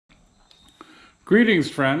Greetings,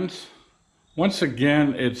 friends. Once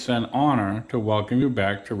again, it's an honor to welcome you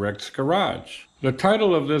back to Rick's Garage. The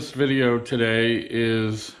title of this video today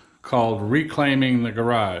is called Reclaiming the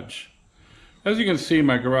Garage. As you can see,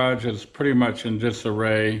 my garage is pretty much in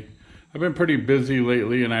disarray. I've been pretty busy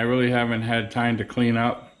lately and I really haven't had time to clean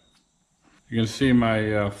up. You can see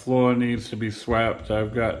my floor needs to be swept.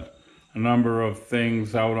 I've got a number of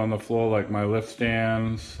things out on the floor like my lift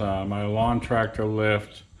stands, my lawn tractor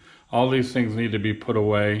lift. All these things need to be put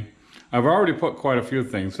away. I've already put quite a few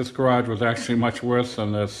things. This garage was actually much worse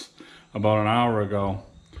than this about an hour ago.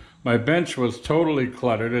 My bench was totally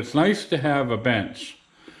cluttered. It's nice to have a bench,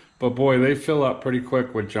 but boy, they fill up pretty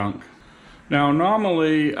quick with junk. Now,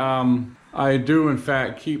 normally, I do in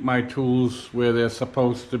fact keep my tools where they're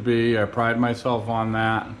supposed to be. I pride myself on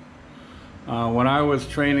that. When I was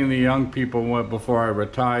training the young people before I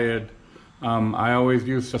retired, I always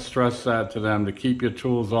used to stress that to them, to keep your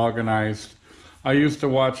tools organized. I used to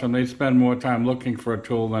watch them. They spend more time looking for a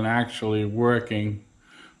tool than actually working.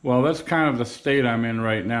 Well, that's kind of the state I'm in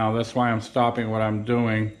right now. That's why I'm stopping what I'm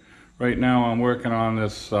doing. Right now I'm working on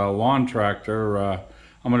this lawn tractor.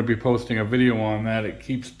 I'm going to be posting a video on that. It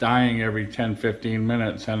keeps dying every 10-15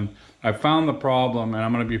 minutes, and I found the problem, and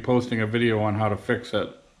I'm going to be posting a video on how to fix it.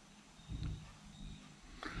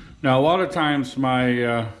 Now, a lot of times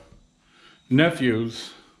my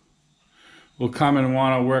nephews will come and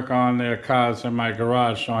want to work on their cars in my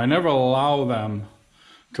garage, so I never allow them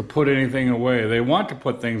to put anything away. They want to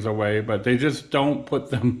put things away, but they just don't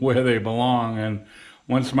put them where they belong. And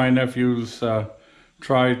once my nephews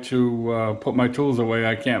try to put my tools away,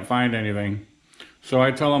 I can't find anything. So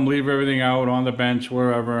I tell them leave everything out on the bench,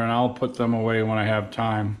 wherever, and I'll put them away when I have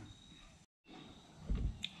time.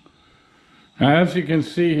 Now, as you can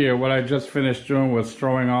see here, what I just finished doing was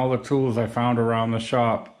throwing all the tools I found around the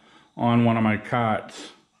shop on one of my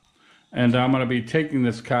carts. And I'm going to be taking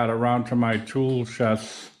this cart around to my tool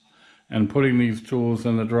chests and putting these tools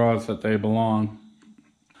in the drawers that they belong.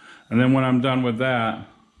 And then when I'm done with that,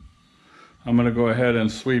 I'm going to go ahead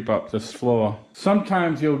and sweep up this floor.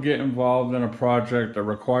 Sometimes you'll get involved in a project that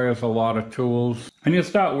requires a lot of tools, and you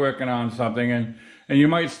start working on something, and you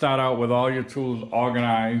might start out with all your tools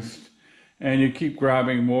organized, and you keep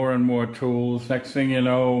grabbing more and more tools. Next thing you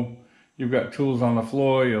know, you've got tools on the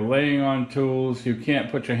floor, you're laying on tools, you can't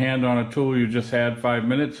put your hand on a tool you just had 5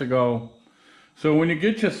 minutes ago. So when you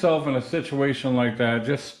get yourself in a situation like that,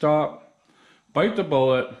 just stop, bite the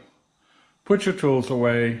bullet, put your tools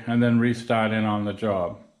away, and then restart in on the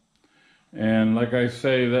job. And like I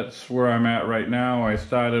say, that's where I'm at right now. I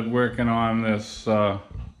started working on this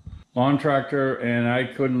lawn tractor, and I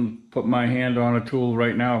couldn't put my hand on a tool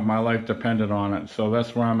right now if my life depended on it. So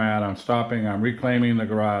that's where I'm at. I'm stopping, I'm reclaiming the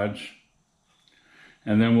garage,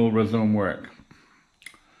 and then we'll resume work.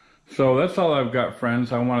 So that's all I've got,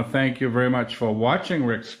 friends. I want to thank you very much for watching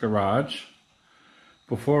Rick's Garage.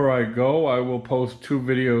 Before I go, I will post 2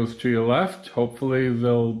 videos to your left. Hopefully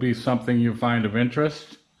they'll be something you find of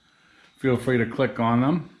interest. Feel free to click on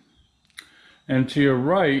them. And to your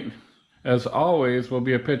right, as always, will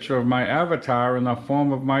be a picture of my avatar in the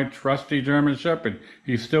form of my trusty German Shepherd.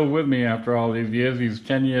 He's still with me after all these years. He's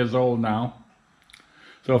 10 years old now.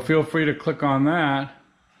 So feel free to click on that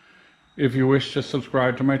if you wish to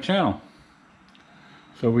subscribe to my channel.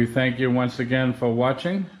 So we thank you once again for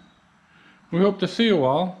watching. We hope to see you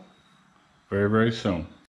all very, very soon.